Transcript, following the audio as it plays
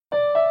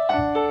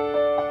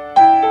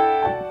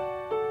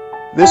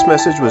This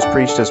message was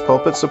preached as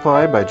Pulpit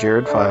Supply by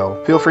Jared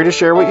File. Feel free to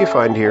share what you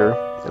find here,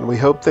 and we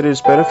hope that it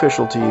is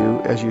beneficial to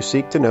you as you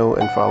seek to know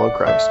and follow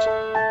Christ.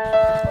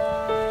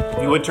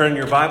 If you would turn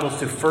your Bibles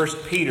to 1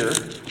 Peter.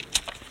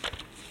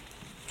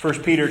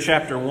 1 Peter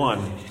chapter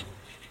 1.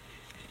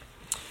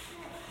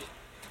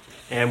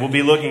 And we'll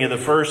be looking at the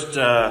first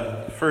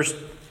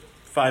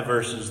 5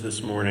 verses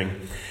this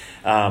morning.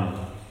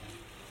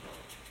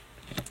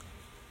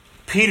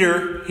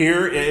 Peter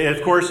here,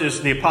 of course,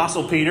 is the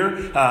Apostle Peter.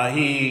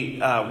 He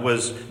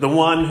was the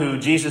one who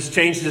Jesus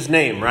changed his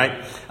name,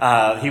 right?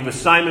 He was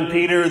Simon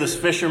Peter, this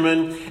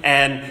fisherman.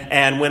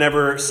 And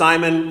whenever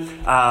Simon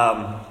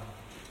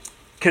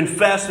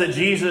confessed that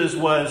Jesus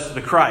was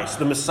the Christ,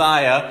 the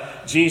Messiah,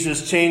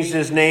 Jesus changed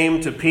his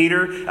name to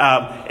Peter.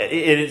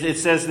 It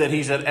says that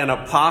he's an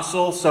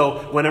apostle. So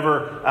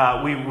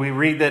whenever we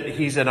read that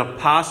he's an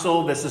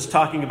apostle, this is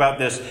talking about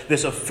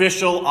this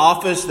official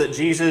office that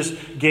Jesus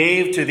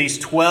gave to these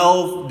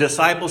 12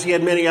 disciples. He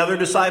had many other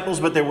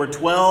disciples, but there were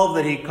 12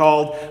 that he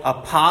called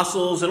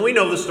apostles. And we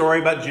know the story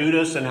about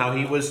Judas and how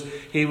he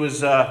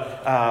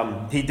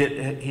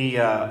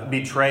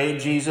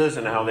betrayed Jesus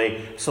and how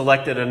they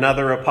selected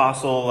another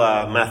apostle,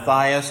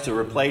 Matthias, to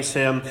replace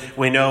him.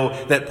 We know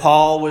that Paul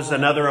was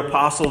another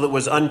apostle that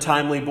was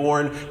untimely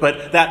born.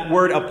 But that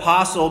word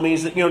apostle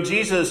means that,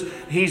 Jesus,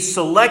 he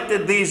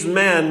selected these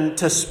men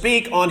to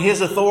speak on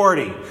his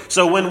authority.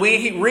 So when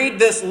we read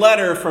this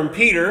letter from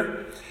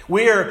Peter,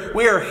 we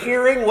are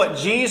hearing what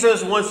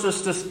Jesus wants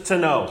us to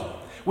know.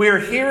 We are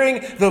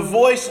hearing the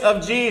voice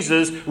of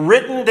Jesus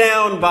written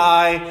down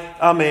by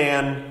a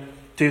man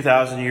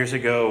 2,000 years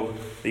ago,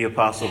 the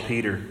Apostle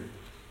Peter.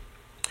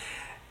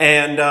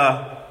 And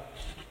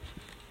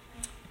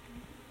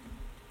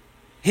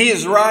he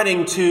is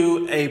writing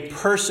to a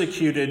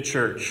persecuted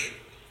church.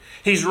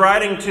 He's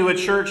writing to a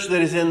church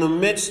that is in the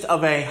midst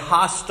of a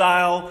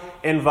hostile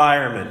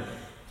environment.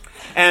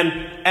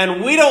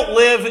 And we don't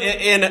live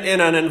in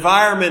an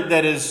environment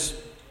that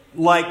is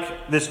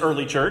like this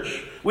early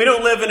church. We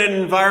don't live in an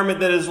environment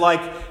that is like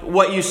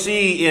what you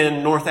see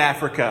in North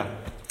Africa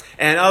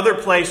and other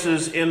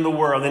places in the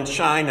world, in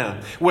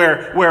China,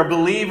 where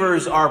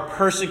believers are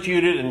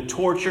persecuted and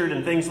tortured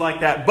and things like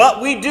that.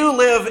 But we do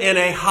live in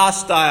a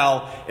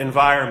hostile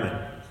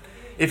environment.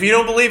 If you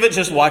don't believe it,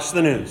 just watch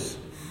the news.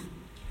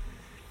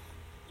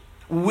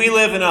 We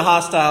live in a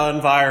hostile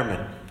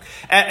environment.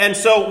 And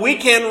so we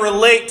can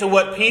relate to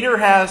what Peter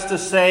has to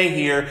say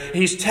here.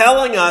 He's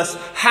telling us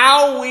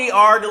how we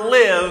are to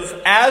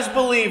live as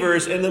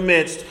believers in the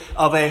midst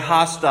of a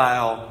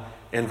hostile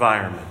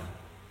environment.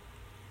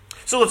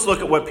 So let's look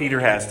at what Peter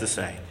has to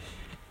say.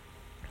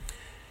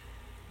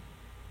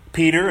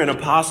 Peter, an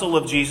apostle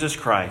of Jesus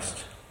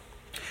Christ,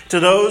 to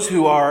those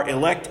who are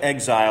elect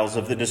exiles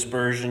of the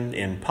dispersion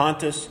in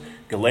Pontus,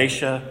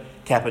 Galatia,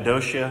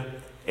 Cappadocia,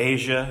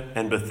 Asia,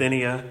 and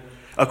Bithynia,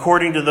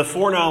 according to the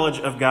foreknowledge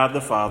of God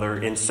the Father,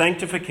 in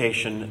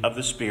sanctification of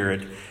the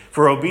Spirit,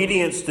 for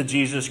obedience to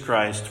Jesus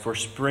Christ, for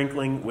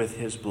sprinkling with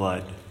his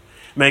blood.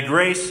 May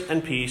grace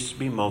and peace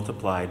be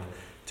multiplied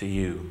to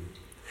you.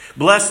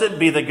 Blessed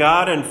be the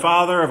God and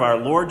Father of our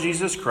Lord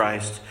Jesus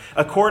Christ.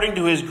 According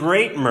to his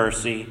great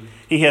mercy,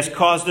 he has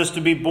caused us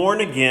to be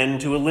born again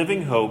to a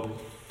living hope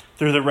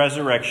through the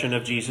resurrection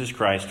of Jesus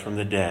Christ from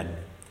the dead,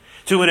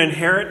 to an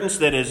inheritance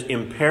that is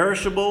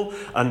imperishable,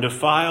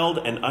 undefiled,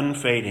 and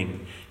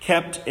unfading,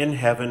 kept in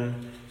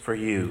heaven for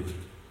you,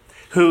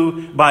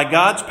 who by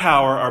God's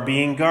power are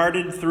being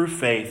guarded through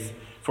faith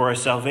for a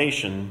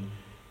salvation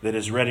that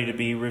is ready to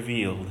be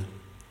revealed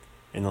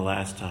in the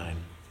last time.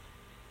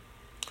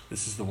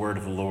 This is the word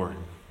of the Lord.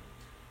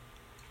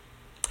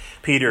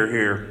 Peter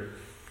here,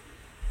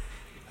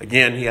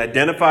 again, he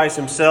identifies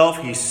himself.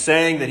 He's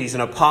saying that he's an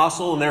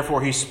apostle, and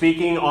therefore he's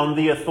speaking on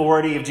the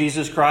authority of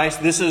Jesus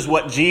Christ. This is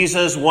what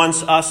Jesus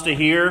wants us to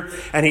hear.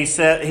 And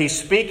he's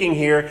speaking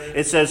here,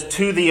 it says,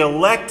 to the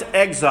elect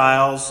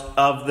exiles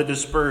of the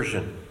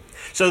dispersion.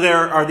 So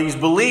there are these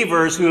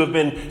believers who have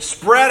been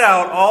spread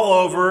out all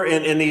over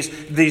in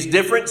these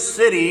different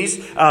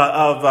cities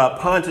of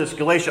Pontus,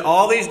 Galatia,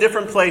 all these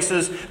different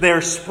places.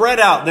 They're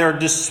spread out. They're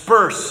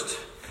dispersed,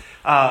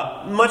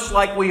 much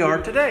like we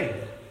are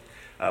today.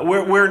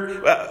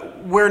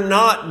 We're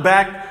not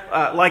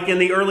back like in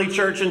the early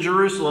church in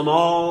Jerusalem,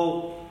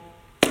 all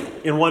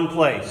in one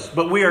place.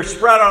 But we are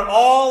spread out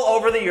all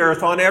over the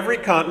earth, on every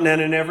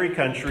continent, in every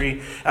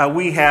country.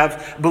 We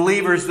have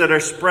believers that are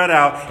spread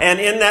out. And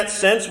in that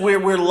sense,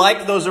 we're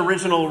like those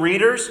original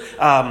readers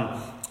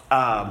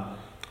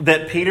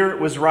that Peter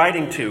was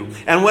writing to.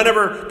 And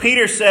whenever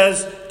Peter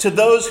says, to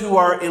those who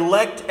are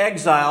elect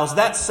exiles,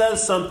 that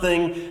says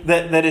something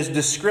that is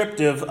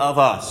descriptive of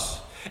us.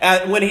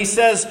 When he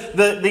says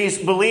that these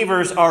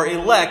believers are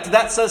elect,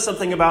 that says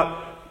something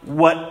about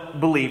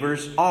what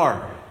believers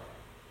are.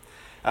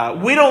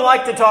 We don't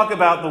like to talk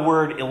about the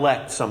word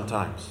elect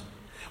sometimes.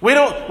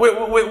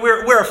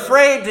 We're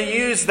afraid to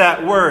use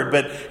that word,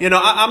 but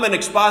I'm an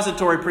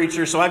expository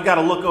preacher, so I've got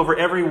to look over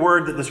every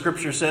word that the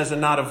Scripture says and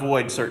not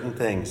avoid certain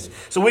things.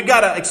 So we've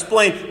got to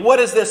explain, what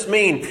does this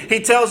mean? He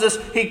tells us,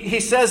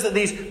 he says that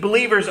these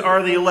believers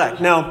are the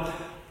elect. Now,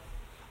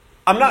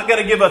 I'm not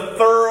going to give a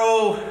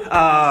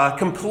thorough,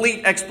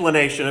 complete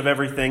explanation of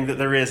everything that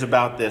there is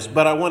about this,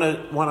 but I want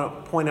to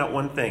point out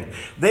one thing.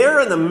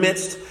 They're in the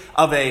midst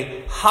of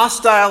a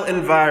hostile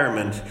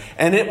environment,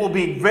 and it will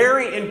be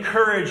very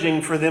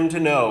encouraging for them to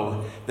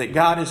know that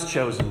God has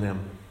chosen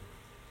them.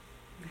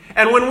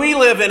 And when we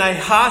live in a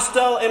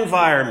hostile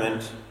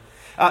environment,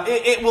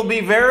 it will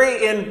be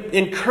very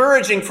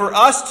encouraging for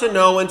us to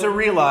know and to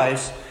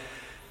realize,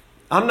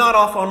 I'm not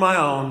off on my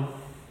own.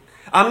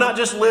 I'm not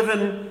just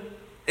living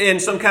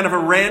in some kind of a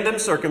random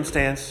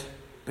circumstance,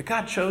 but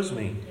God chose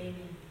me.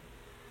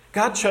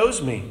 God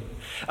chose me.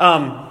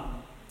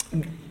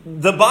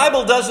 The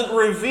Bible doesn't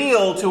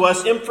reveal to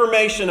us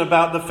information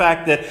about the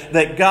fact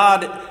that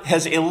God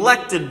has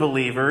elected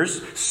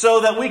believers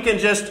so that we can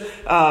just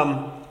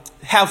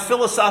have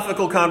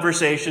philosophical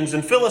conversations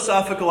and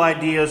philosophical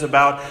ideas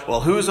about,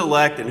 well, who's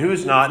elect and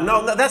who's not.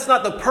 No, that's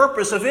not the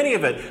purpose of any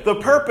of it. The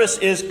purpose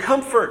is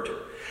comfort.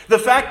 The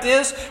fact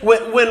is,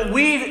 when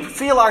we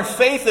feel our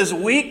faith is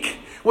weak,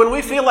 when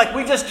we feel like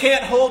we just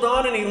can't hold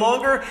on any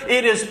longer,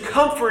 it is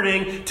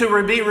comforting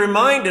to be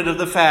reminded of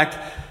the fact,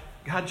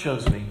 God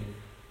chose me.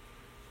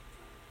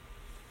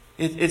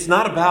 It's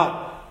not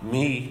about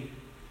me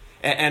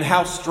and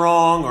how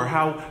strong or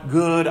how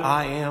good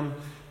I am,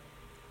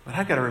 but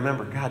I've got to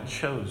remember God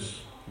chose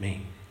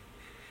me.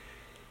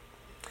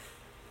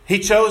 He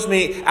chose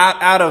me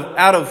out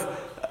of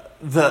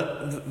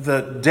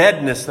the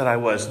deadness that I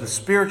was, the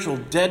spiritual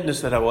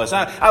deadness that I was.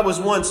 I was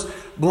once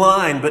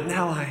blind, but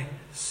now I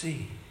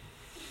see.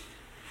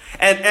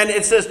 And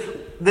it says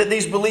that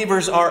these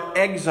believers are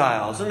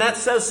exiles. And that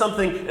says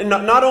something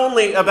not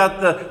only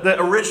about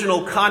the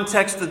original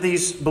context that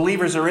these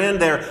believers are in.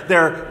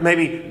 They're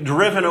maybe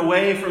driven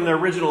away from their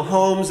original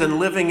homes and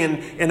living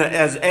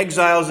as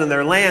exiles in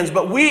their lands.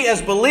 But we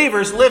as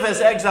believers live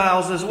as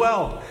exiles as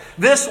well.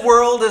 This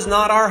world is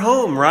not our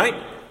home, right?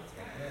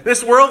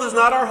 This world is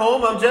not our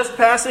home. I'm just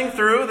passing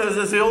through,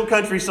 as the old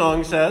country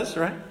song says,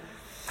 right?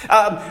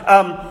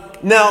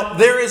 Now,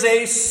 there is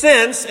a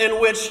sense in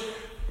which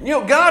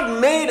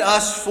God made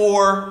us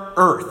for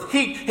earth.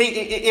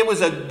 It was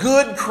a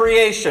good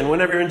creation.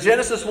 Whenever in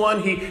Genesis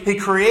 1, He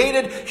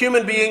created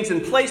human beings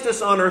and placed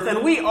us on earth,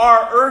 and we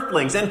are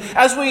earthlings. And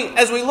as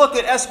we look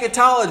at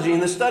eschatology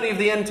and the study of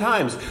the end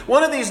times,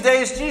 one of these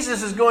days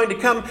Jesus is going to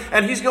come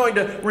and He's going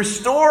to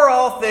restore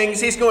all things.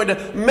 He's going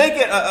to make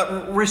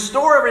it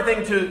restore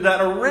everything to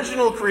that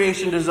original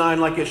creation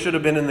design like it should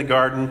have been in the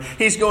garden.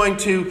 He's going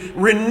to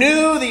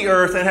renew the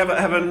earth and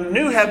have a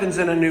new heavens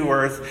and a new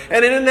earth.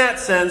 And in that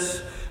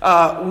sense,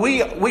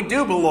 we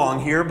do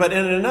belong here, but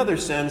in another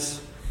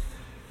sense,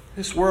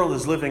 this world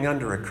is living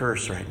under a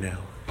curse right now.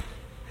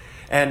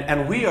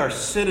 And we are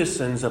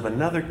citizens of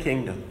another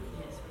kingdom.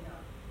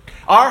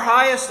 Our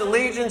highest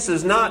allegiance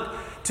is not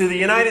to the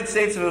United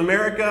States of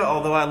America,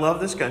 although I love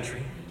this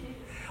country.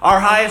 Our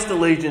highest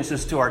allegiance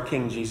is to our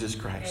King Jesus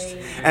Christ.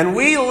 And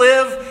we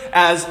live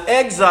as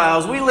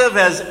exiles, we live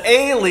as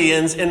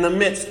aliens in the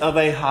midst of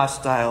a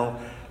hostile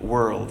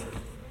world.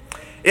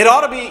 It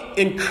ought to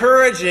be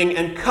encouraging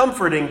and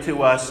comforting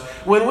to us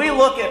when we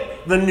look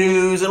at the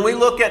news and we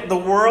look at the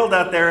world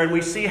out there and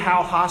we see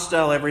how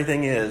hostile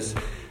everything is,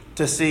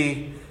 to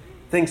see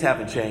things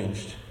haven't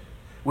changed.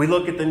 We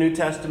look at the New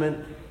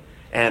Testament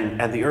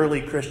and the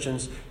early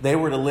Christians. They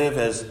were to live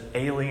as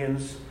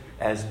aliens,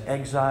 as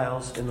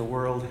exiles in the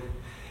world.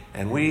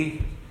 And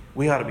we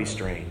ought to be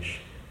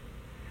strange.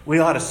 We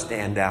ought to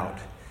stand out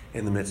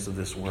in the midst of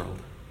this world.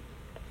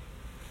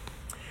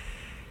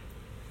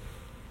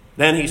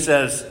 Then he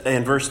says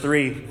in verse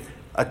 3,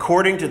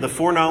 according to the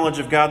foreknowledge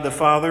of God the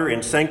Father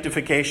in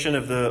sanctification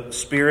of the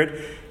Spirit,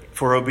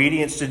 for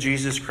obedience to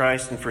Jesus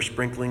Christ and for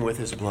sprinkling with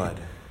His blood.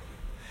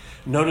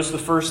 Notice the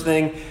first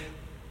thing,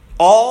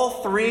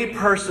 all three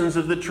persons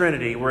of the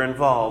Trinity were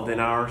involved in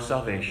our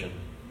salvation.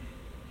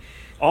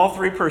 All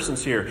three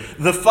persons here.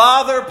 The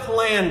Father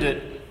planned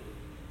it.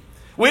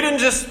 We didn't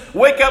just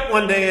wake up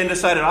one day and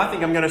decided, I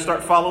think I'm going to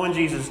start following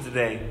Jesus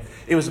today.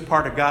 It was a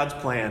part of God's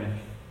plan.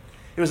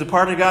 It was a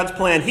part of God's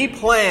plan. He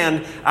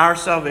planned our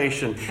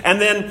salvation. And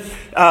then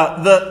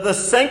the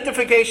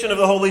sanctification of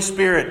the Holy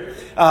Spirit.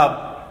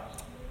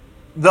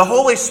 The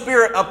Holy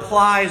Spirit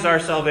applies our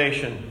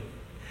salvation.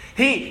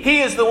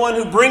 He is the one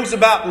who brings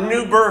about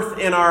new birth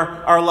in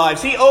our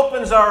lives. He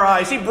opens our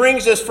eyes. He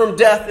brings us from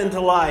death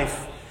into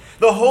life.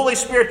 The Holy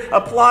Spirit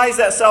applies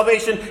that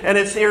salvation, and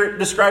it's here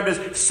described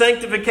as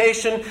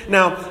sanctification.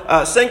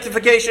 Now,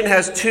 sanctification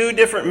has two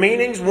different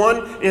meanings.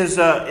 One is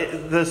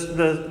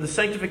the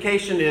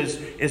sanctification is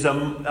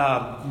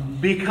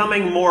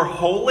becoming more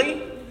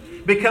holy.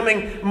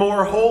 Becoming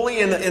more holy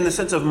in the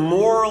sense of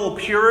moral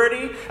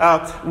purity.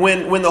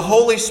 When the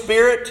Holy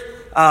Spirit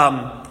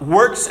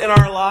works in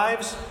our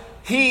lives,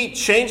 He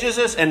changes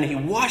us and He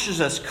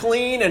washes us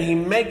clean and He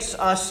makes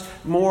us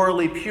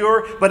morally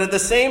pure. But at the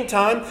same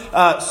time,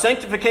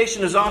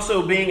 sanctification is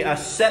also being a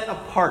set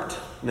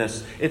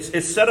apartness.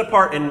 It's set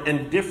apart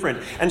and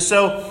different. And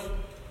so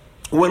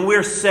when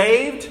we're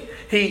saved,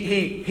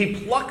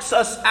 He plucks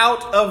us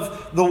out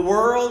of the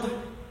world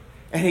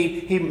and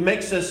He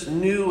makes us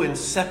new and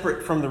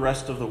separate from the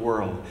rest of the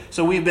world.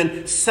 So we've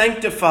been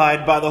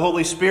sanctified by the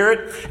Holy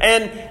Spirit.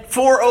 And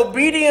for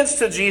obedience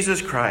to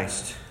Jesus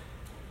Christ,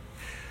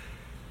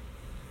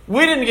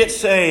 we didn't get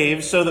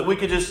saved so that we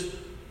could just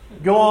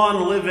go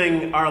on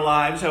living our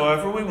lives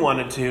however we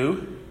wanted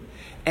to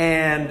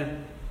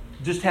and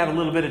just have a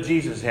little bit of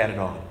Jesus added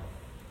on.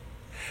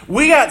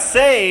 We got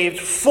saved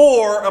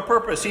for a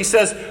purpose. He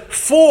says,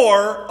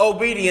 for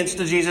obedience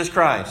to Jesus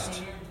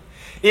Christ.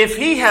 If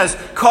He has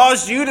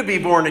caused you to be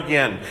born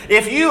again,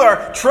 if you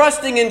are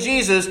trusting in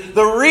Jesus,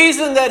 the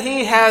reason that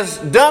He has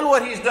done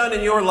what He's done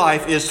in your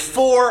life is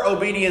for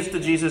obedience to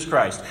Jesus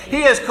Christ.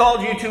 He has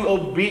called you to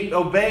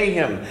obey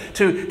Him,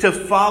 to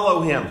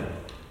follow Him.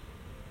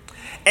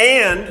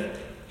 And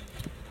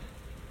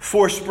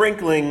for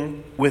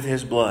sprinkling with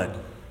His blood.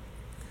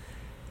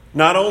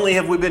 Not only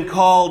have we been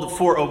called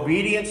for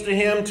obedience to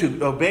Him,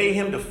 to obey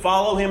Him, to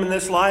follow Him in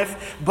this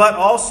life, but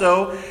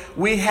also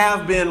we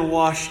have been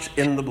washed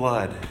in the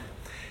blood,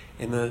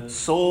 in the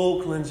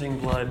soul-cleansing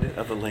blood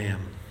of the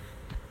Lamb.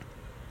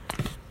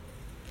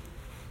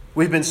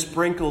 We've been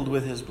sprinkled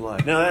with His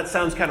blood. Now that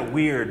sounds kind of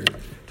weird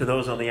to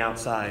those on the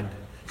outside.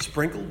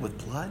 Sprinkled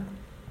with blood?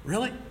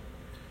 Really?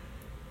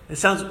 It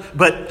sounds,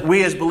 but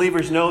we as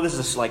believers know this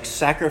is like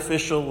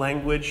sacrificial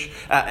language,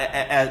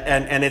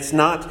 and it's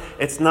not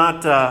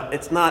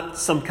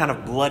some kind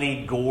of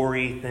bloody,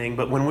 gory thing.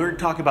 But when we're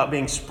talking about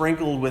being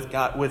sprinkled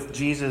with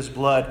Jesus'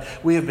 blood,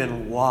 we have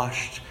been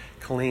washed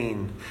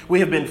clean. We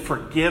have been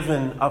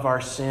forgiven of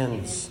our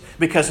sins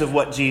because of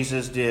what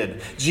Jesus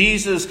did.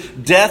 Jesus'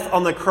 death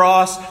on the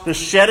cross, the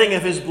shedding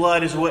of His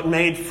blood, is what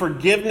made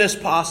forgiveness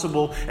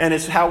possible, and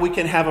it's how we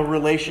can have a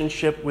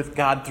relationship with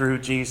God through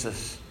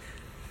Jesus.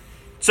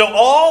 So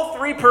all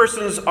three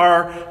persons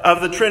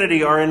of the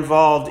Trinity are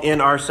involved in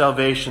our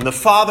salvation. The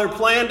Father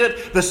planned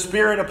it, the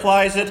Spirit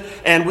applies it,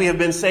 and we have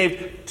been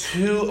saved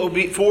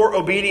for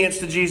obedience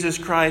to Jesus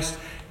Christ.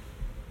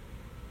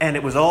 And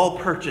it was all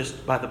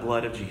purchased by the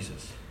blood of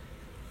Jesus.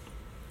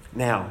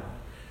 Now,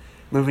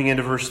 moving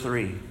into verse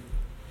 3.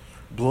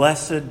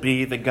 Blessed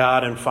be the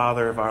God and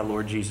Father of our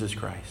Lord Jesus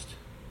Christ.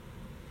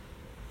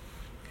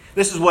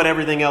 This is what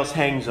everything else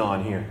hangs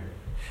on here.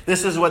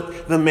 This is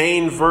what the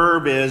main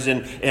verb is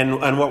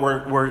and what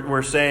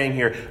we're saying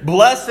here.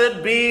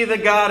 Blessed be the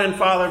God and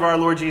Father of our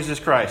Lord Jesus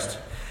Christ.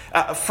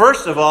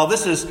 First of all,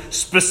 this is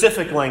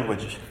specific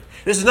language.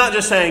 This is not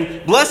just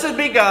saying, blessed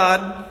be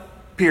God,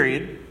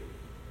 period.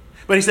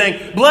 But He's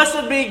saying,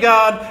 blessed be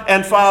God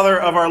and Father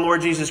of our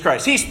Lord Jesus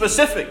Christ. He's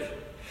specific.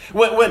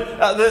 When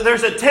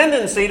there's a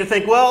tendency to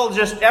think, well,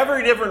 just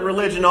every different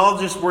religion all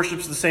just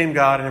worships the same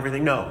God and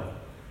everything. No.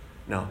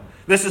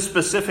 This is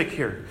specific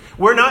here.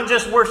 We're not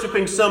just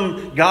worshiping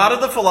some God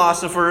of the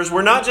philosophers.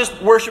 We're not just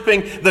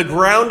worshiping the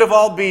ground of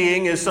all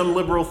being, as some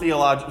liberal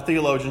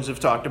theologians have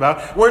talked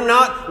about. We're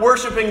not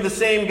worshiping the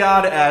same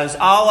God as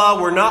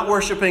Allah. We're not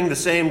worshiping the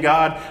same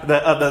God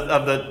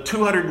of the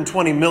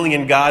 220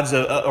 million gods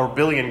or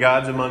billion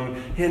gods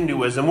among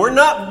Hinduism. We're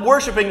not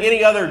worshiping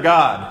any other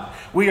God.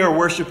 We are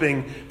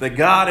worshiping the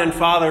God and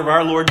Father of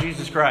our Lord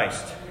Jesus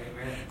Christ.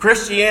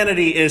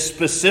 Christianity is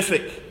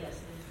specific.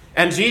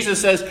 And Jesus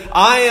says,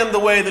 I am the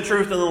way, the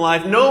truth, and the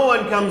life. No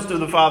one comes to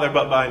the Father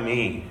but by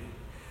me.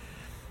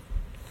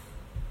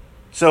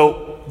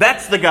 So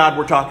that's the God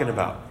we're talking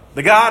about.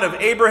 The God of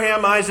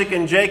Abraham, Isaac,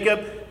 and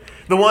Jacob.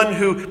 The one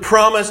who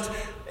promised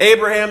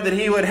Abraham that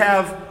he would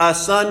have a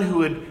son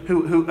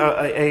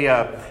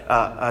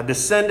a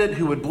descendant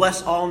who would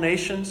bless all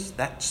nations.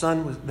 That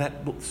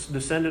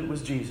descendant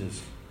was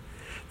Jesus.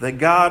 The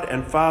God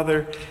and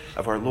Father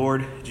of our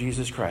Lord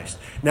Jesus Christ.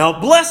 Now,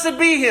 blessed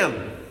be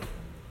Him.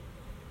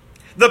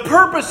 The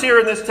purpose here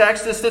in this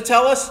text is to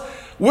tell us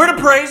we're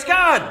to praise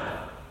God.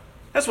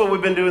 That's what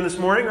we've been doing this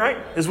morning, right?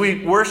 As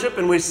we worship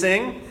and we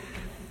sing.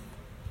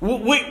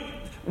 When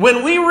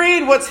we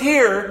read what's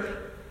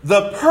here,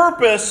 the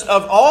purpose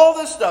of all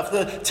this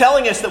stuff,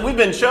 telling us that we've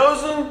been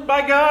chosen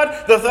by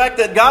God, the fact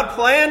that God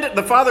planned it,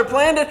 the Father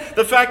planned it,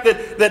 the fact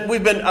that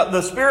we've been,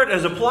 the Spirit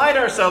has applied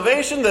our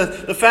salvation,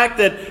 the fact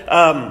that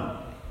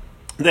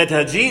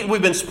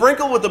we've been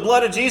sprinkled with the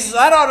blood of Jesus,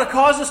 that ought to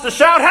cause us to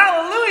shout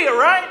hallelujah,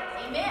 right?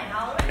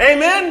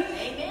 Amen?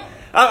 Amen?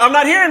 I'm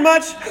not hearing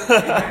much.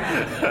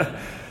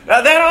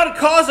 That ought to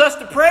cause us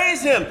to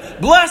praise Him.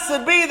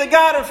 Blessed be the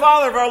God and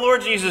Father of our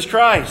Lord Jesus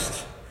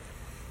Christ.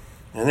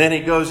 And then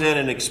He goes in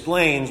and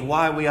explains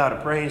why we ought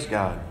to praise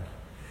God.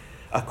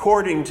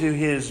 According to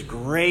His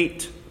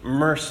great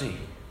mercy.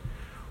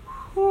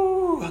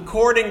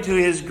 According to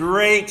His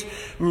great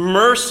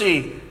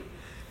mercy.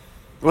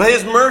 Well,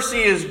 His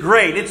mercy is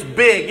great. It's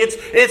big.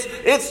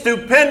 It's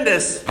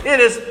stupendous. It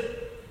is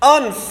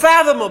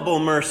unfathomable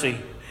mercy.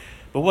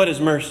 But what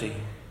is mercy?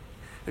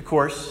 Of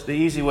course, the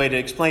easy way to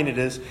explain it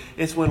is,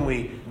 it's when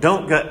we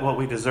don't get what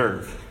we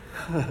deserve.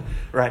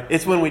 Right?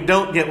 It's when we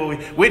don't get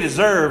what we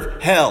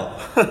deserve hell.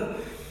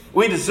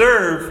 We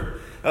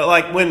deserve,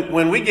 like when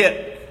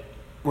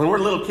we're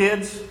little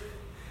kids,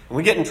 and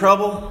we get in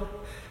trouble,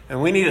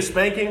 and we need a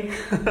spanking,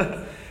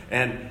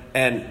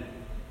 and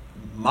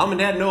mom and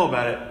dad know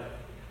about it.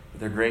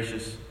 They're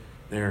gracious,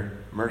 they're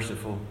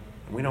merciful,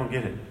 and we don't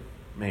get it,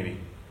 maybe.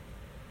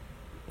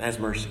 That's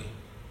mercy.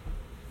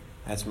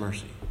 That's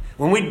mercy.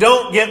 When we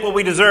don't get what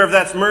we deserve,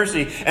 that's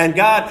mercy. And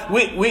God,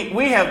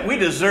 we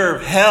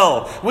deserve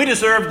hell. We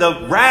deserve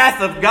the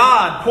wrath of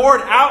God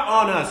poured out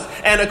on us.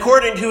 And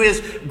according to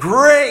His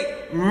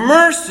great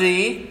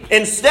mercy,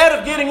 instead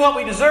of getting what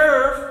we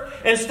deserve,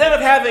 instead of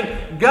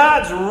having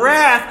God's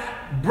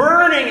wrath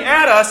burning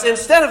at us,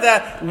 instead of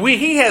that,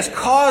 He has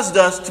caused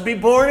us to be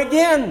born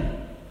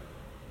again.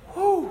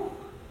 Whew.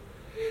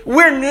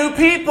 We're new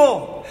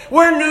people.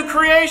 We're new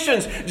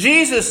creations.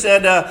 Jesus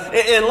said,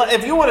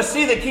 if you want to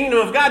see the kingdom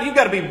of God, you've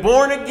got to be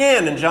born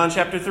again in John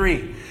chapter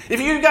 3.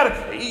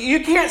 You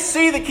can't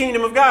see the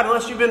kingdom of God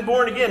unless you've been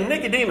born again.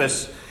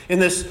 Nicodemus, in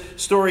this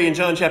story in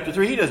John chapter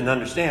 3, he doesn't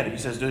understand it. He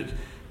says,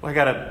 I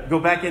got to go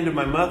back into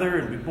my mother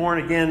and be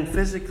born again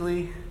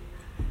physically.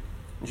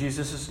 And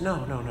Jesus says,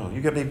 no.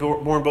 You've got to be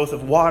born both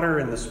of water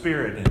and the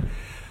Spirit. And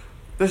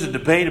there's a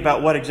debate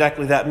about what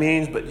exactly that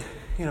means, but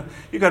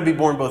you've got to be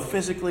born both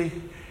physically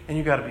and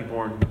you've got to be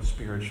born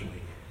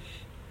spiritually.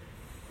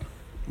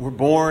 We're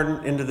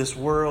born into this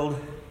world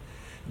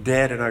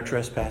dead in our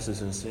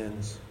trespasses and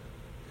sins.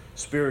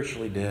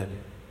 Spiritually dead.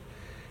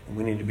 And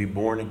we need to be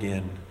born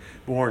again.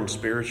 Born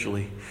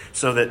spiritually.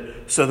 So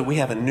that we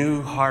have a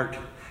new heart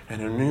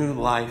and a new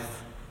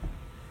life.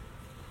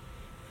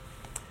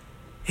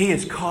 He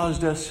has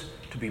caused us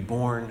to be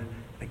born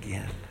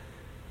again.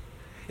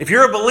 If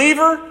you're a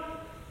believer,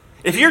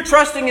 if you're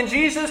trusting in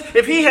Jesus,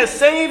 if He has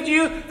saved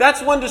you,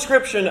 that's one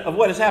description of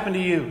what has happened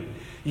to you.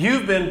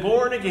 You've been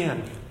born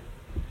again.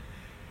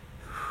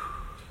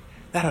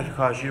 That ought to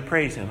cause you to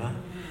praise Him, huh?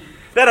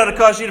 That ought to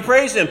cause you to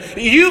praise Him.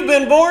 You've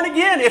been born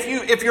again.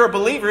 If you're a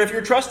believer, if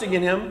you're trusting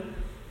in Him,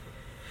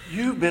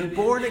 you've been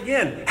born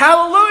again.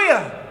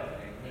 Hallelujah!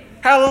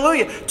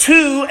 Hallelujah!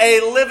 To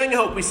a living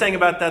hope. We sang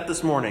about that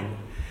this morning.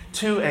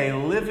 To a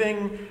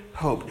living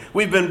hope.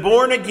 We've been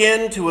born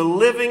again to a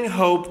living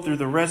hope through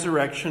the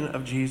resurrection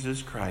of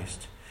Jesus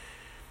Christ.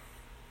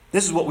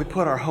 This is what we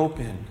put our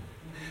hope in.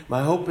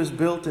 My hope is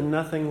built in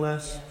nothing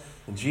less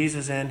than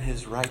Jesus and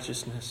His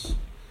righteousness.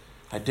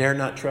 I dare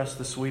not trust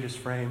the sweetest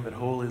frame, but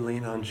wholly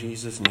lean on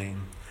Jesus'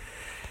 name.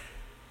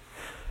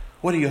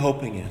 What are you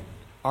hoping in?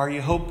 Are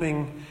you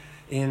hoping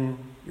in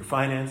your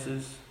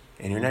finances,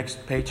 in your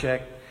next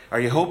paycheck? Are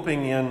you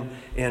hoping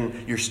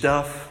in your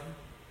stuff?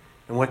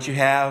 And what you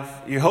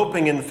have, you're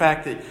hoping in the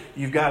fact that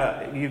you've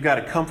got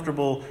a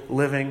comfortable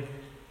living,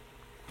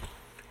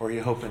 or are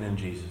you hoping in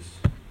Jesus?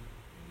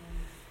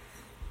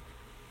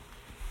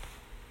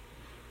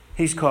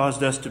 He's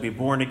caused us to be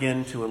born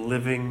again to a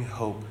living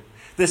hope.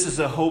 This is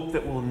a hope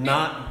that will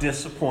not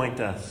disappoint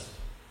us.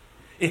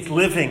 It's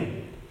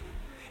living.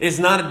 It's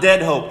not a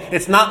dead hope.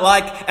 It's not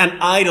like an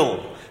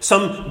idol,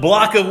 some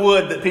block of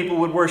wood that people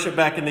would worship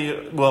back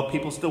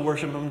people still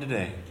worship them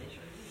today.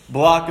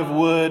 Block of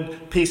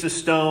wood, piece of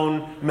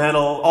stone,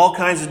 metal, all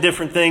kinds of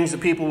different things that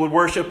people would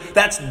worship.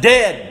 That's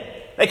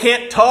dead. They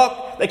can't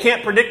talk. They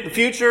can't predict the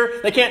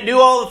future. They can't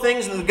do all the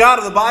things that the God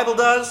of the Bible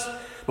does.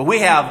 But we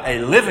have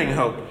a living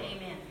hope.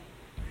 Amen.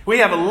 We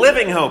have a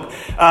living hope.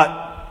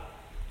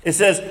 It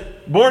says,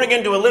 born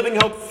again to a living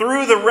hope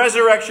through the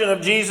resurrection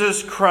of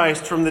Jesus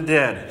Christ from the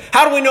dead.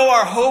 How do we know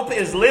our hope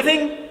is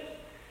living?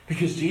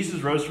 Because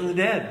Jesus rose from the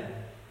dead.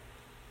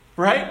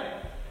 Right?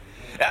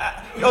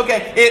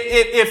 Okay,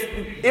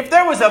 if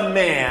there was a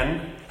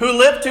man who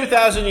lived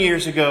 2,000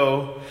 years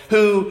ago,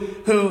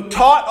 who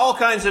taught all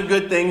kinds of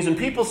good things, and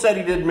people said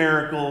he did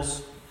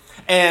miracles,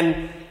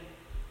 and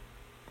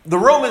the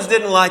Romans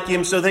didn't like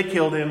him, so they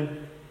killed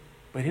him,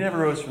 but he never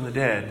rose from the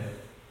dead,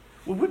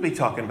 would we be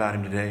talking about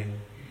him today?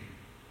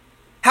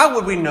 How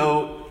would we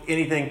know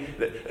anything?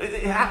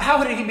 How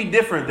would he be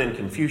different than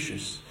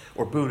Confucius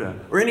or Buddha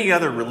or any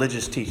other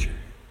religious teacher?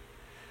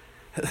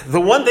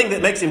 The one thing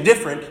that makes him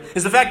different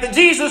is the fact that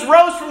Jesus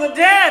rose from the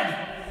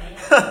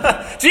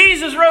dead.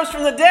 Jesus rose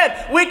from the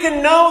dead. We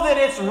can know that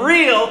it's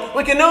real.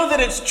 We can know that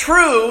it's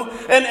true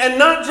and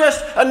not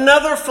just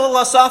another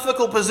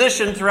philosophical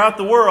position throughout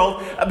the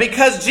world,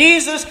 because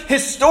Jesus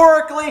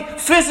historically,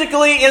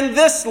 physically, in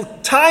this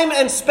time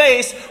and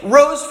space,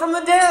 rose from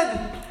the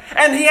dead.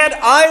 And He had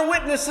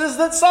eyewitnesses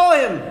that saw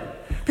Him.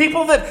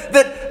 People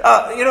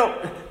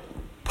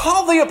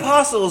Paul the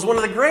Apostle is one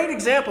of the great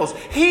examples.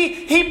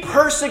 He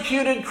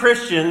persecuted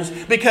Christians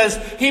because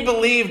he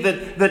believed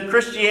that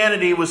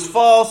Christianity was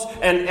false,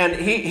 and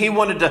he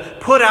wanted to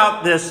put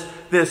out this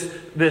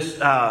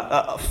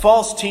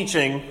false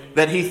teaching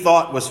that he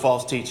thought was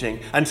false teaching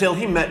until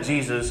he met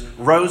Jesus,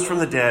 rose from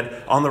the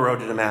dead on the road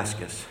to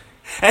Damascus.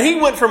 And he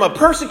went from a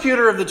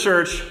persecutor of the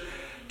church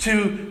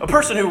to a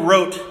person who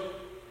wrote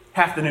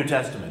half the New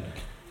Testament.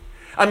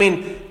 I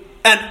mean,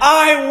 an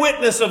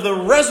eyewitness of the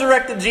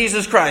resurrected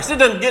Jesus Christ. It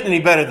doesn't get any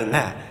better than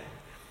that.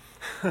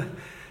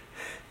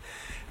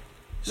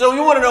 So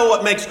you want to know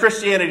what makes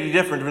Christianity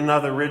different than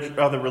other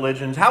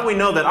religions? How we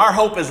know that our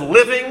hope is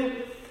living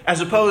as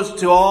opposed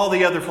to all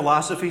the other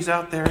philosophies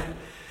out there?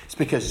 It's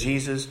because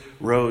Jesus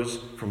rose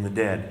from the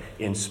dead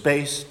in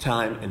space,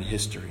 time, and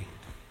history.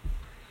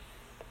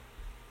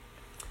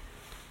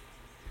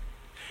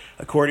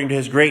 According to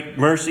His great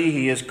mercy,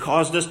 He has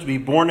caused us to be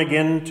born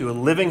again to a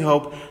living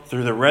hope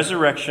through the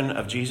resurrection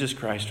of Jesus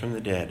Christ from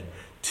the dead,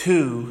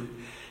 to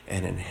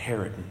an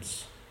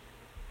inheritance.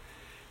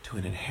 To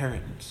an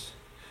inheritance.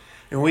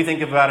 And when we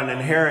think about an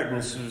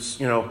inheritance,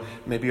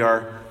 maybe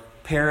our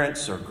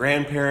parents or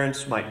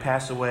grandparents might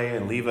pass away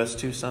and leave us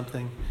to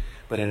something.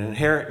 But an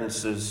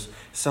inheritance is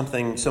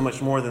something so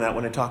much more than that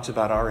when it talks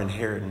about our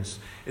inheritance.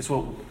 It's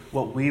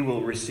what we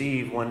will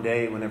receive one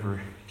day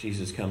whenever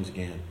Jesus comes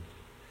again.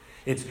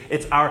 It's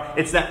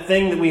that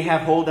thing that we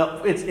have hold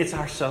up. It's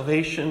our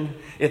salvation.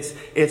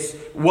 It's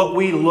what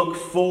we look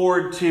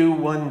forward to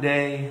one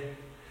day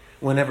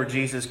whenever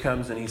Jesus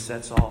comes and He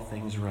sets all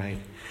things right.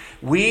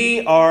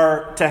 We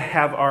are to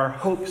have our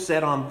hope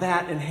set on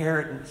that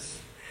inheritance.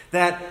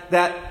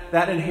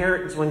 That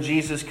inheritance when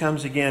Jesus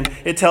comes again.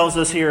 It tells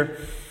us here,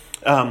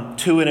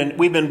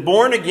 we've been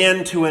born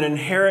again to an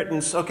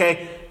inheritance.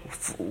 Okay,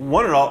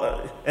 one and all,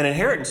 an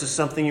inheritance is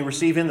something you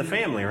receive in the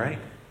family, right?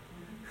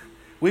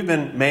 We've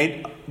been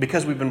made,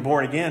 because we've been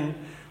born again,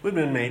 we've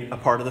been made a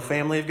part of the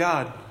family of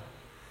God.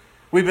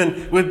 We've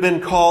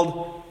been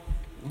called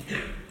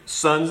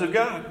sons of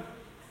God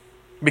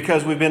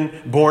because we've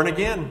been born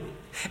again.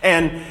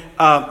 And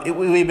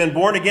we've been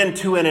born again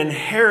to an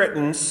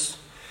inheritance,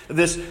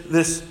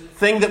 this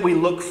thing that we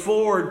look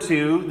forward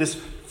to, this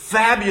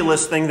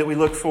fabulous thing that we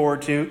look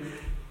forward to,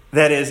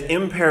 that is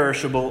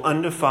imperishable,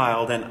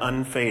 undefiled, and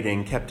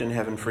unfading, kept in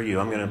heaven for you.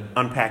 I'm going to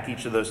unpack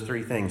each of those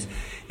three things.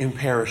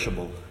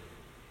 Imperishable.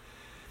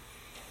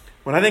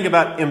 When I think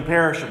about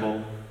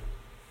imperishable,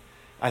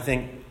 I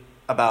think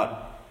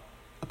about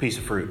a piece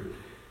of fruit.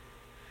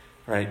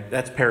 Right?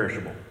 That's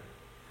perishable.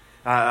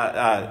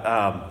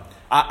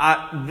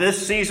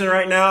 This season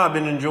right now, I've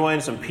been enjoying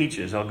some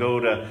peaches. I'll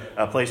go to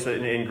a place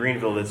in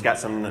Greenville that's got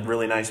some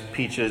really nice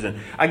peaches. And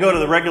I go to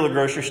the regular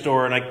grocery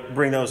store and I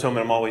bring those home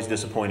and I'm always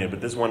disappointed. But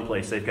this one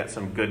place, they've got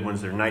some good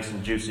ones. They're nice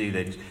and juicy.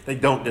 They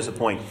don't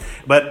disappoint.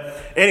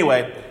 But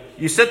anyway,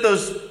 you set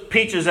those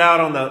peaches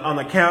out on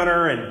the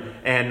counter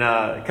and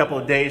a couple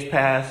of days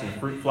pass and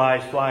fruit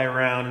flies fly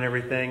around and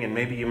everything. And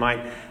maybe you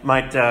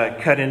might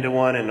cut into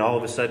one and all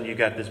of a sudden you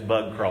got this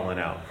bug crawling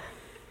out.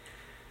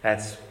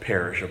 That's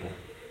perishable.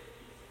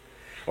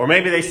 Or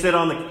maybe they sit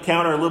on the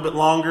counter a little bit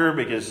longer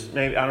because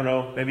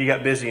maybe you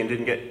got busy and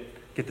didn't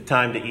get the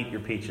time to eat your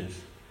peaches.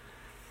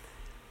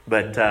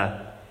 But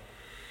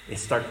it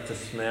starts to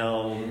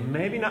smell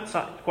maybe not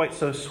quite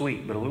so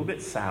sweet, but a little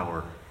bit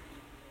sour.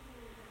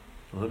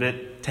 A little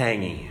bit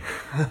tangy.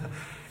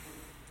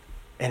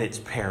 And it's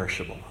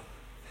perishable.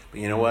 But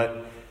you know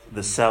what?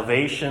 The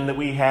salvation that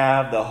we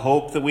have, the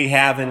hope that we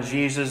have in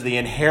Jesus, the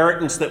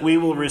inheritance that we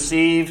will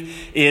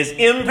receive is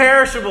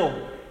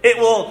imperishable. It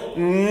will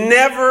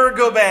never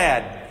go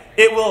bad.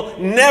 It will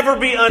never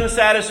be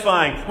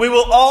unsatisfying. We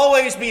will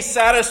always be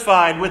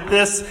satisfied with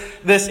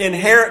this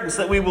inheritance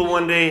that we will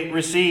one day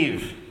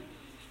receive.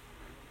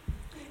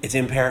 It's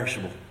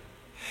imperishable.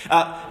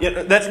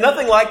 That's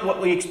nothing like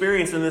what we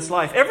experience in this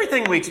life.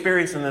 Everything we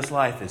experience in this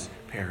life is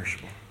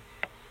perishable.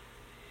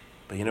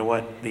 But you know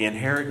what? The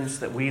inheritance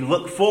that we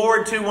look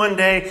forward to one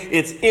day,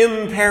 it's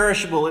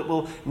imperishable. It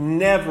will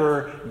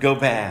never go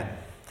bad.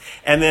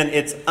 And then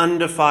it's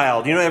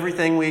undefiled. You know,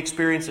 everything we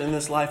experience in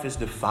this life is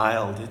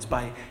defiled.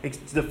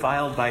 It's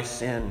defiled by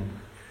sin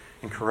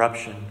and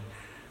corruption.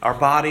 Our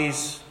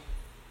bodies,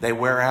 they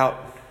wear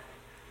out.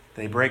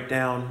 They break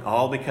down,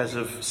 all because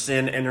of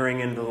sin entering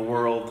into the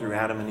world through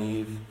Adam and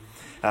Eve.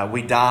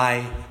 We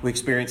die. We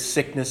experience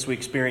sickness. We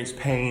experience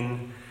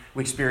pain.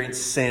 We experience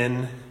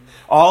sin.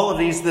 All of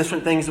these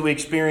different things that we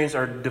experience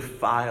are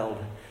defiled.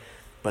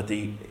 But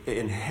the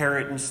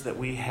inheritance that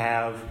we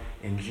have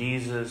in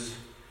Jesus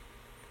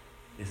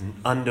is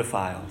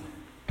undefiled.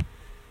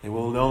 There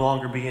will no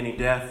longer be any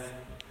death,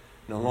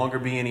 no longer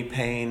be any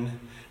pain,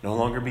 no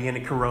longer be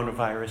any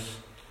coronavirus,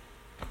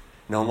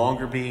 no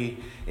longer be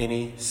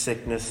any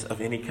sickness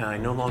of any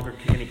kind, no longer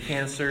any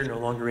cancer, no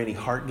longer any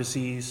heart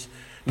disease,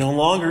 no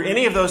longer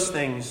any of those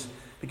things,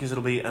 because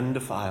it'll be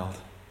undefiled.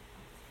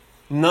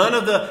 None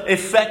of the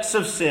effects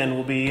of sin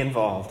will be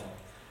involved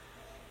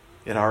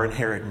in our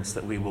inheritance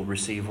that we will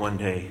receive one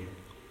day.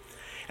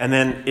 And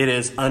then it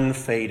is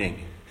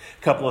unfading.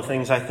 A couple of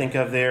things I think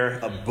of there.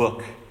 A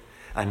book.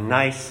 A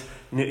nice...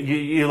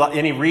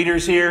 any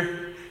readers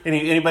here?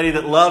 Anybody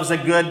that loves a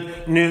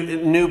good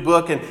new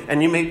book?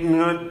 And you may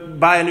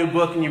buy a new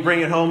book and you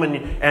bring it home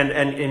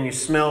and you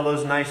smell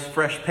those nice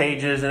fresh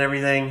pages and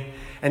everything.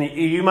 And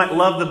you might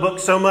love the book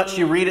so much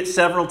you read it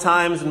several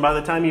times, and by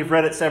the time you've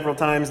read it several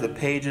times, the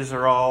pages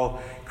are all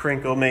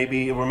crinkled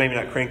maybe, or maybe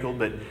not crinkled,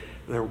 but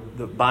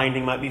the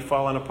binding might be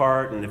falling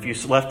apart. And if you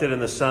left it in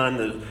the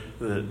sun,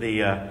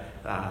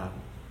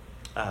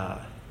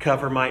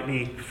 cover might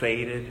be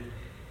faded.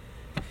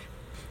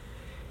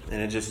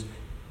 And it just,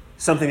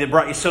 something that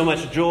brought you so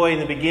much joy in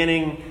the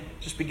beginning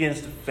just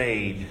begins to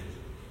fade.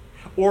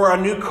 Or a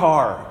new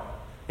car.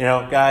 You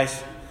know,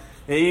 guys,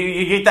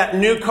 you get that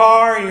new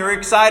car and you're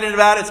excited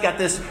about it. It's got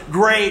this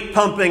great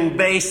pumping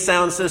bass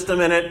sound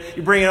system in it.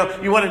 You bring it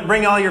up, you want to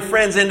bring all your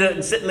friends into it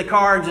and sit in the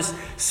car and just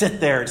sit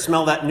there and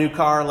smell that new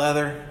car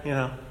leather, you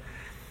know.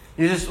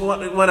 You just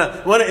want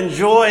to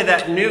enjoy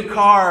that new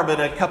car, but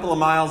a couple of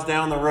miles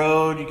down the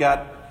road, you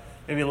got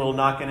maybe a little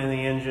knocking in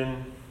the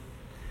engine.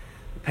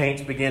 The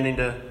paint's beginning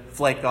to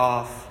flake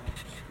off.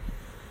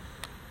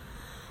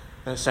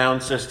 The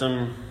sound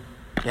system,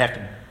 you have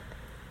to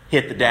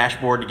hit the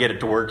dashboard to get it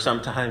to work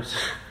sometimes.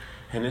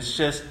 And it's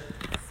just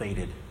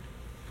faded.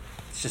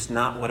 It's just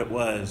not what it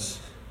was.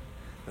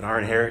 But our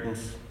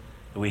inheritance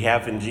that we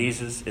have in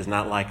Jesus is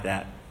not like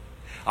that.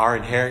 Our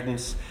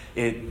inheritance,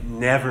 it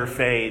never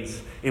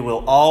fades. It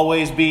will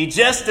always be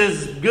just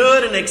as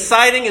good and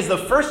exciting as the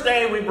first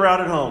day we brought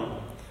it home.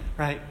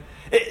 Right?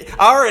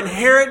 Our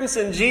inheritance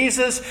in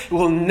Jesus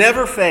will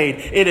never fade.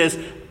 It is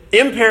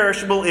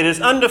imperishable, it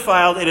is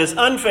undefiled, it is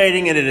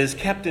unfading, and it is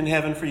kept in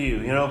heaven for you.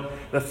 You know,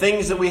 the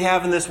things that we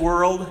have in this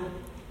world,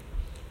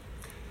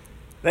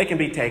 they can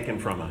be taken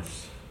from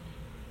us.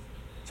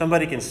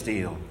 Somebody can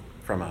steal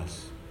from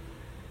us.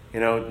 You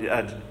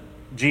know,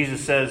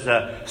 Jesus says,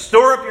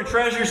 store up your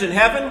treasures in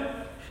heaven,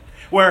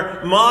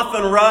 where moth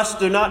and rust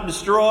do not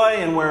destroy,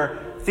 and where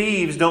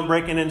thieves don't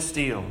break in and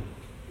steal.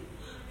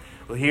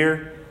 Well,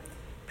 here,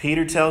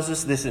 Peter tells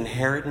us this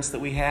inheritance that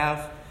we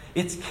have,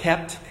 it's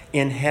kept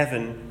in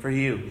heaven for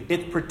you.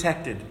 It's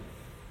protected.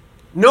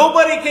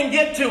 Nobody can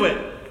get to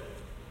it.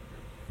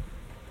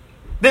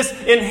 This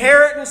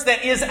inheritance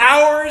that is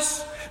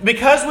ours,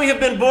 because we have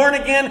been born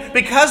again,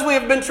 because we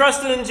have been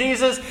trusted in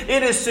Jesus,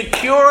 it is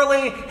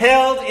securely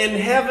held in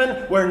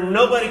heaven where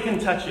nobody can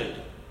touch it.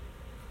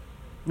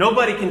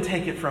 Nobody can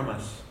take it from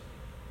us.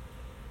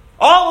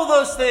 All of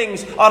those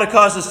things ought to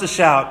cause us to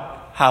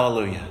shout,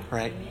 hallelujah,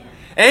 right?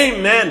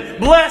 Amen.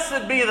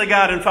 Blessed be the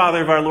God and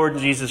Father of our Lord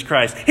Jesus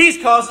Christ.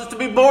 He's caused us to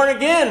be born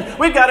again.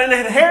 We've got an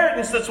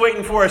inheritance that's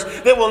waiting for us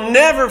that will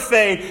never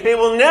fade. It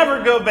will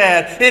never go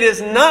bad. It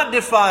is not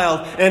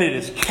defiled, and it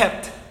is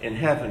kept in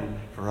heaven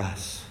for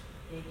us.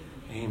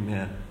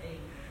 Amen.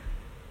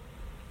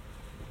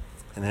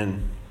 And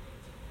then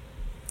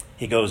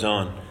he goes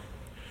on.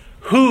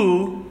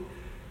 I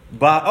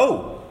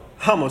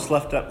almost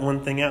left that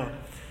one thing out.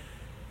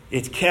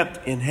 It's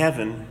kept in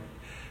heaven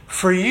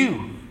for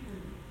you.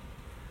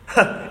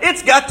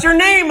 It's got your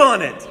name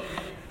on it.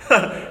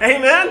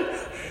 Amen?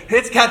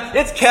 It's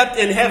kept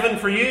in heaven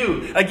for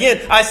you. Again,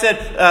 I said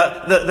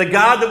the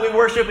God that we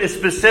worship is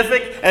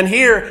specific, and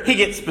here he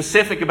gets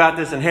specific about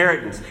this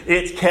inheritance.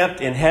 It's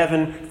kept in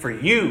heaven for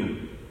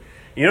you.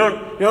 You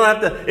don't have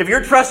to, if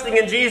you're trusting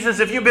in Jesus,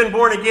 if you've been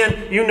born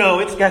again, you know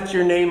it's got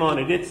your name on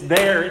it. It's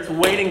there. It's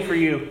waiting for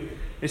you.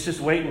 It's just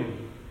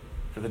waiting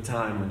for the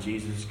time when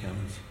Jesus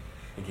comes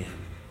again.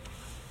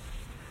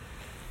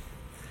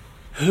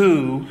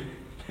 Who,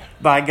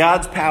 by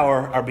God's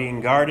power, are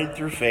being guarded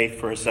through faith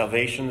for a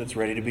salvation that's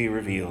ready to be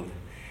revealed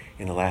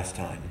in the last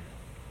time.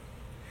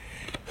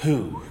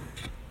 Who?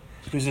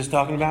 Who's this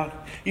talking about?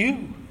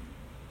 You.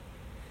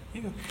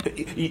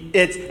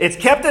 It's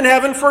kept in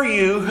heaven for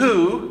you.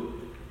 Who?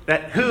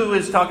 That who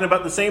is talking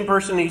about the same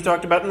person he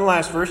talked about in the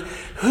last verse.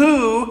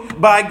 Who,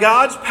 by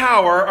God's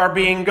power, are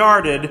being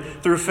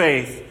guarded through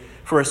faith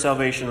for a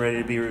salvation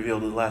ready to be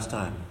revealed at the last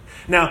time.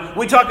 Now,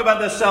 we talk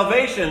about this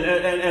salvation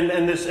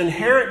and this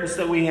inheritance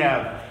that we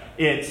have.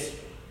 It's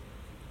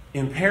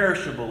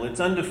imperishable, it's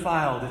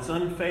undefiled, it's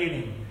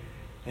unfading,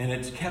 and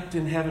it's kept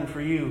in heaven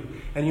for you.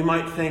 And you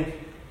might think,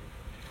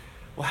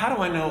 well, how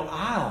do I know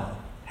I'll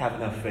have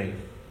enough faith?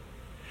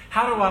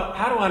 How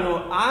do I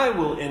know I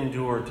will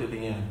endure to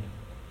the end?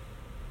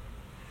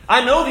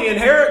 I know the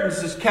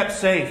inheritance is kept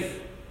safe.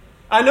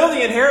 I know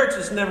the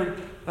inheritance is never,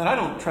 but I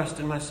don't trust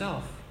in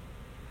myself.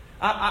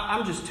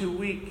 I'm just too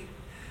weak.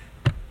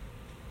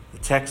 The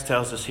text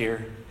tells us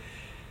here,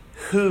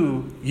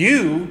 who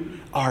you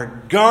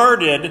are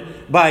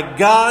guarded by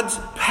God's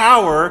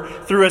power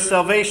through a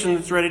salvation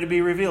that's ready to be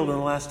revealed in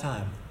the last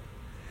time.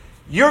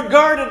 You're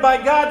guarded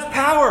by God's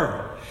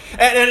power.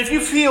 And if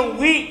you feel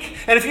weak,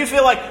 and if you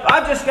feel like,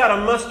 I've just got a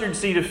mustard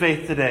seed of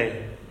faith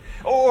today,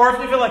 or if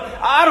you feel like,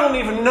 I don't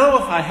even know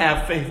if I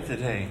have faith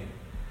today.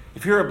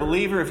 If you're a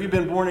believer, if you've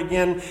been born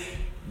again,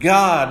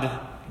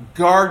 God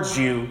guards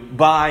you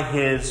by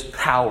His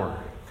power.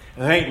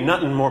 And there ain't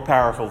nothing more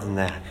powerful than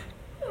that.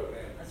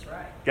 That's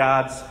right.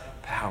 God's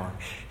power.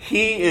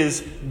 He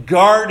is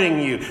guarding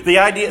you.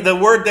 The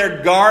word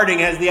there, guarding,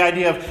 has the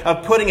idea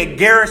of putting a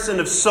garrison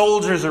of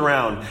soldiers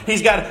around.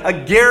 He's got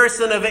a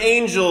garrison of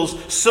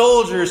angels,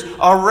 soldiers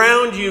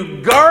around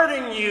you,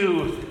 guarding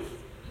you.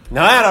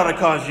 Now that ought to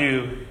cause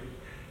you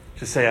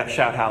to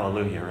shout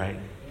hallelujah, right?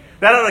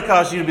 That ought to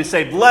cause you to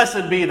say,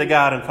 blessed be the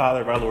God and Father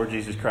of our Lord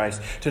Jesus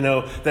Christ. To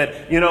know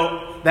that,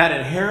 that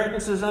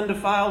inheritance is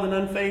undefiled and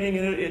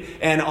unfading.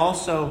 And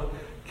also,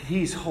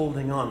 He's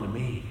holding on to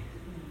me.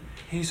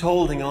 He's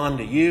holding on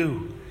to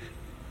you.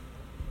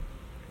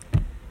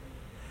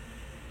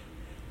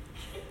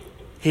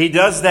 He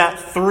does that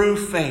through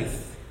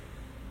faith.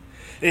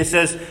 It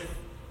says,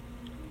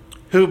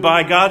 who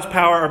by God's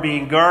power are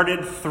being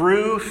guarded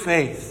through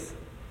faith.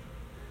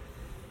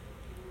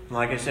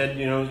 Like I said,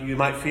 you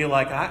might feel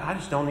like, I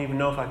just don't even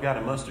know if I've got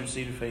a mustard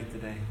seed of faith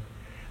today.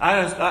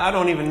 I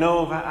don't even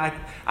know if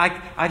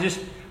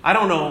I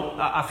don't know.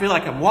 I feel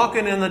like I'm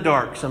walking in the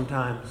dark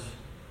sometimes.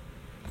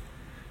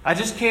 I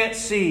just can't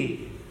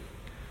see.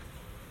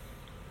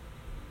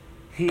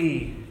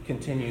 He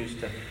continues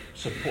to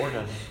support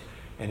us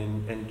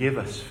and give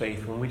us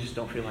faith when we just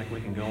don't feel like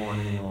we can go on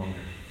any longer.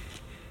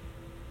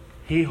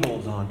 He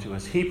holds on to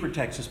us. He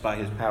protects us by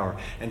His power.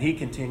 And He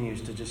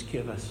continues to just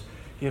give us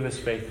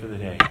faith for the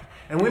day.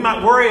 And we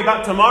might worry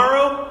about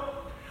tomorrow.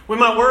 We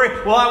might worry,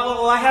 will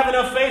I have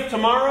enough faith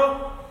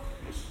tomorrow?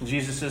 And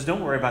Jesus says,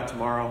 don't worry about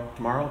tomorrow.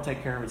 Tomorrow will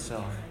take care of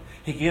itself.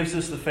 He gives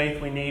us the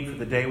faith we need for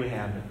the day we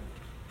have it.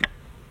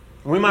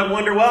 We might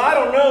wonder, well, I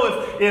don't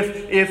know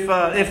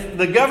if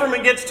the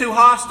government gets too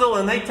hostile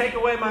and they take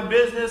away my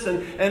business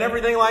and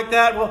everything like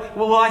that. Well,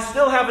 will I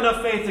still have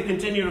enough faith to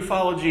continue to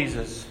follow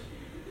Jesus?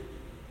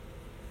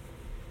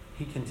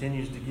 He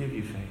continues to give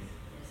you faith.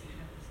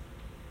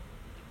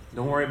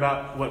 Don't worry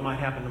about what might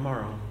happen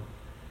tomorrow.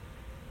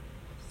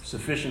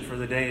 Sufficient for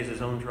the day is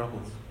His own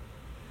troubles.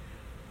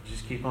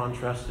 Just keep on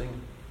trusting,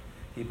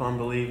 keep on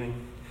believing,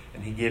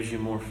 and He gives you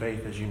more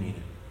faith as you need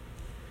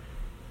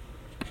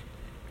it.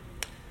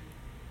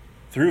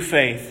 Through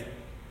faith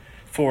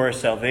for a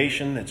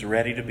salvation that's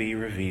ready to be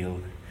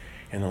revealed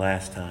in the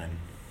last time.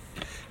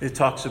 It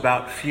talks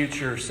about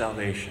future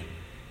salvation.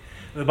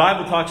 The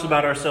Bible talks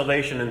about our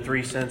salvation in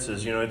three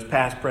senses. It's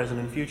past, present,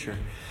 and future.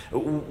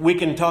 We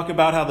can talk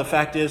about how the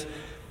fact is,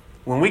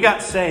 when we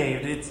got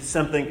saved, it's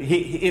something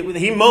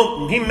He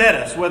met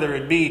us, whether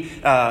it be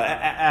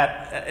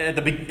at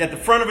the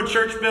front of a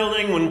church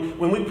building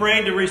when we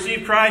prayed to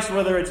receive Christ,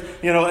 whether it's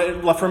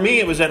for me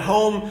it was at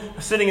home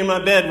sitting in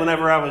my bed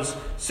whenever I was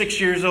 6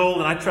 years old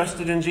and I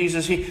trusted in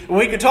Jesus.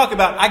 We could talk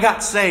about I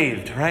got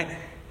saved, right?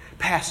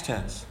 Past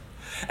tense.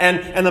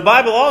 And the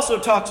Bible also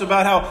talks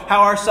about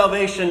how our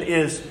salvation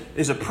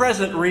is a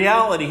present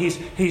reality.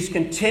 He's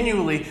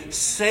continually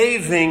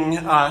saving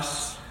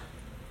us.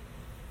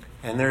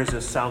 And there's a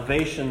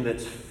salvation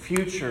that's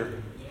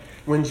future.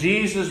 When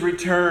Jesus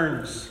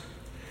returns,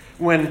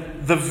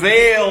 when the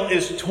veil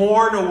is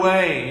torn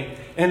away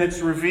and it's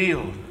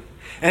revealed.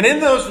 And in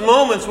those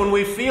moments when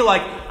we feel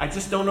like, I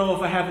just don't know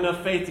if I have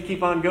enough faith to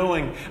keep on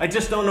going. I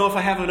just don't know if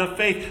I have enough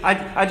faith.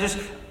 I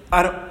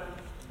don't.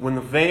 When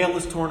the veil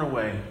is torn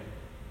away,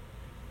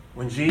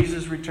 when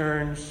Jesus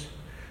returns,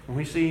 when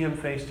we see Him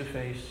face to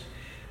face,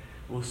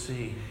 we'll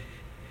see,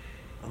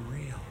 I'm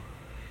real.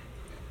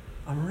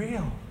 I'm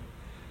real.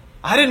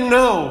 I didn't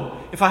know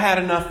if I had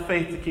enough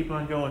faith to keep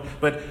on going,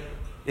 but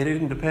it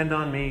didn't depend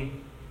on me.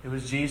 It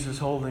was Jesus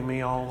holding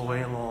me all the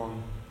way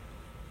along.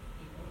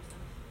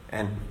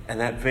 And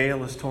that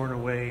veil is torn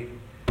away,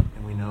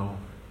 and we know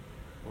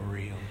we're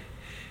real.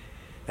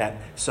 That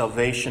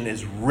salvation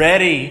is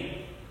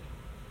ready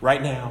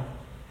right now.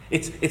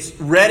 It's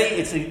ready.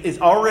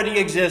 It already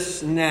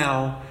exists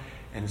now,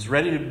 and it's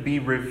ready to be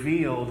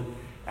revealed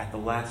at the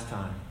last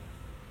time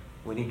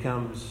when He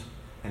comes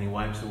and He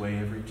wipes away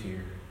every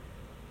tear.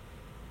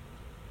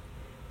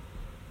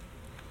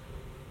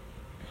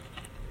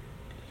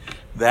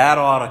 That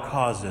ought to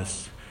cause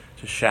us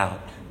to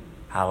shout,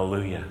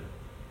 hallelujah.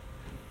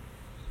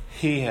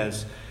 He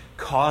has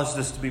caused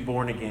us to be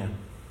born again.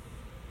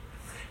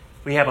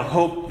 We have a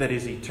hope that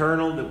is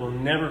eternal, that will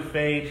never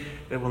fade,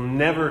 it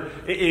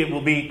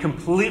will be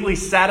completely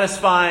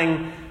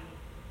satisfying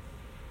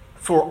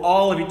for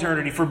all of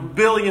eternity, for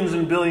billions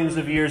and billions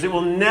of years. It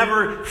will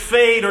never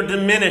fade or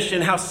diminish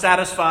in how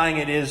satisfying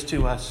it is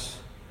to us.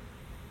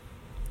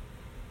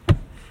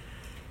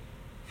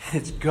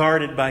 It's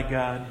guarded by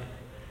God.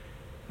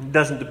 It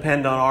doesn't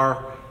depend on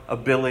our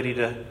ability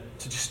to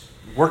just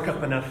work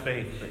up enough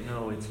faith. But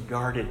no, it's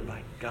guarded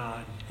by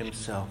God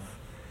Himself.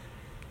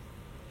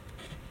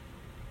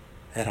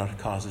 That ought to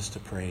cause us to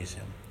praise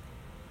Him.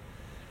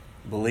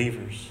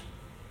 Believers,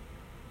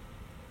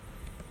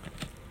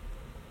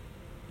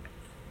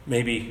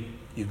 maybe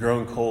you've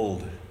grown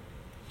cold.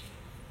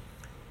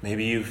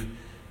 Maybe you've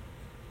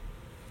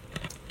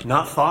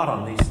not thought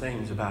on these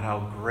things about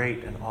how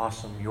great and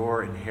awesome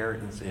your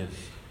inheritance is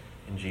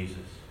in Jesus.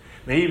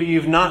 Maybe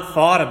you've not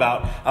thought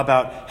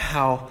about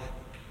how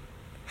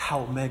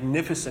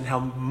magnificent, how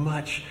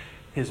much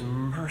His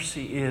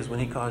mercy is when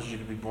He caused you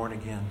to be born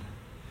again.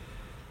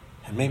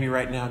 And maybe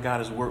right now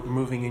God is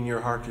moving in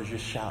your heart to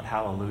just shout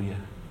hallelujah.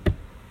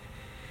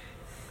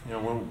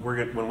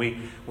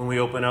 When we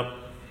open up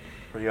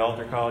for the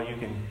altar call, you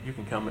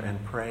can come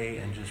and pray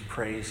and just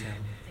praise Him.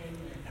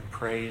 Amen. And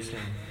praise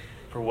Him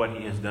for what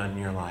He has done in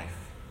your life.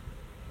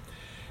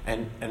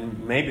 And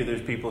maybe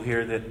there's people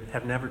here that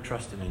have never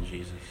trusted in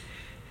Jesus.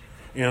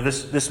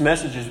 This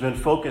message has been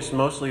focused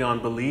mostly on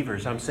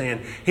believers. I'm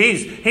saying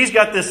He's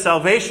got this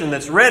salvation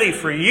that's ready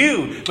for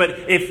you.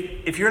 But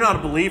if you're not a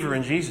believer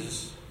in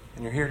Jesus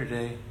and you're here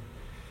today,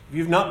 if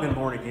you've not been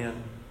born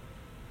again,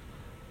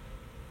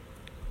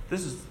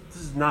 this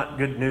This is not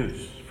good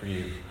news for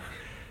you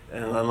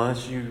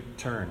unless you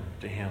turn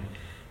to Him,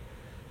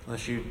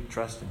 unless you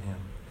trust in Him.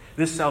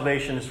 This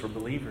salvation is for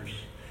believers.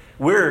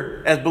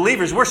 As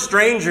believers, we're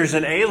strangers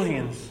and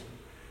aliens.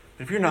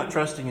 But if you're not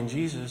trusting in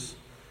Jesus,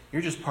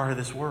 you're just part of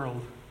this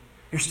world.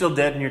 You're still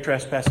dead in your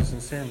trespasses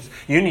and sins.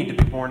 You need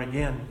to be born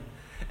again.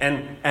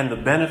 And the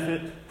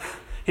benefit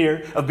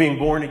here of being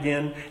born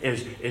again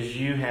is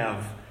you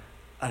have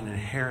an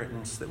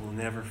inheritance that will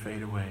never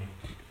fade away.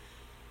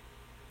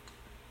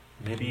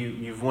 Maybe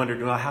you've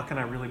wondered, well, how can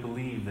I really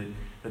believe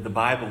that the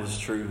Bible is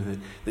true,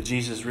 that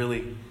Jesus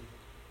really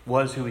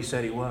was who He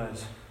said He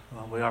was?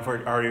 Well, we have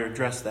already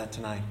addressed that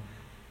tonight,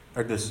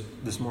 or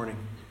this morning.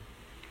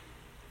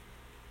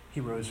 He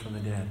rose from the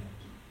dead.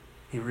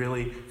 He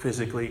really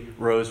physically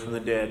rose from the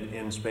dead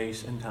in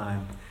space and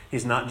time.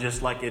 He's not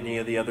just like any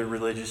of the other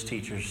religious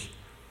teachers.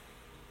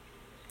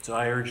 So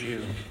I urge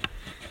you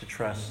to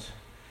trust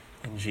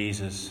in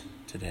Jesus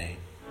today.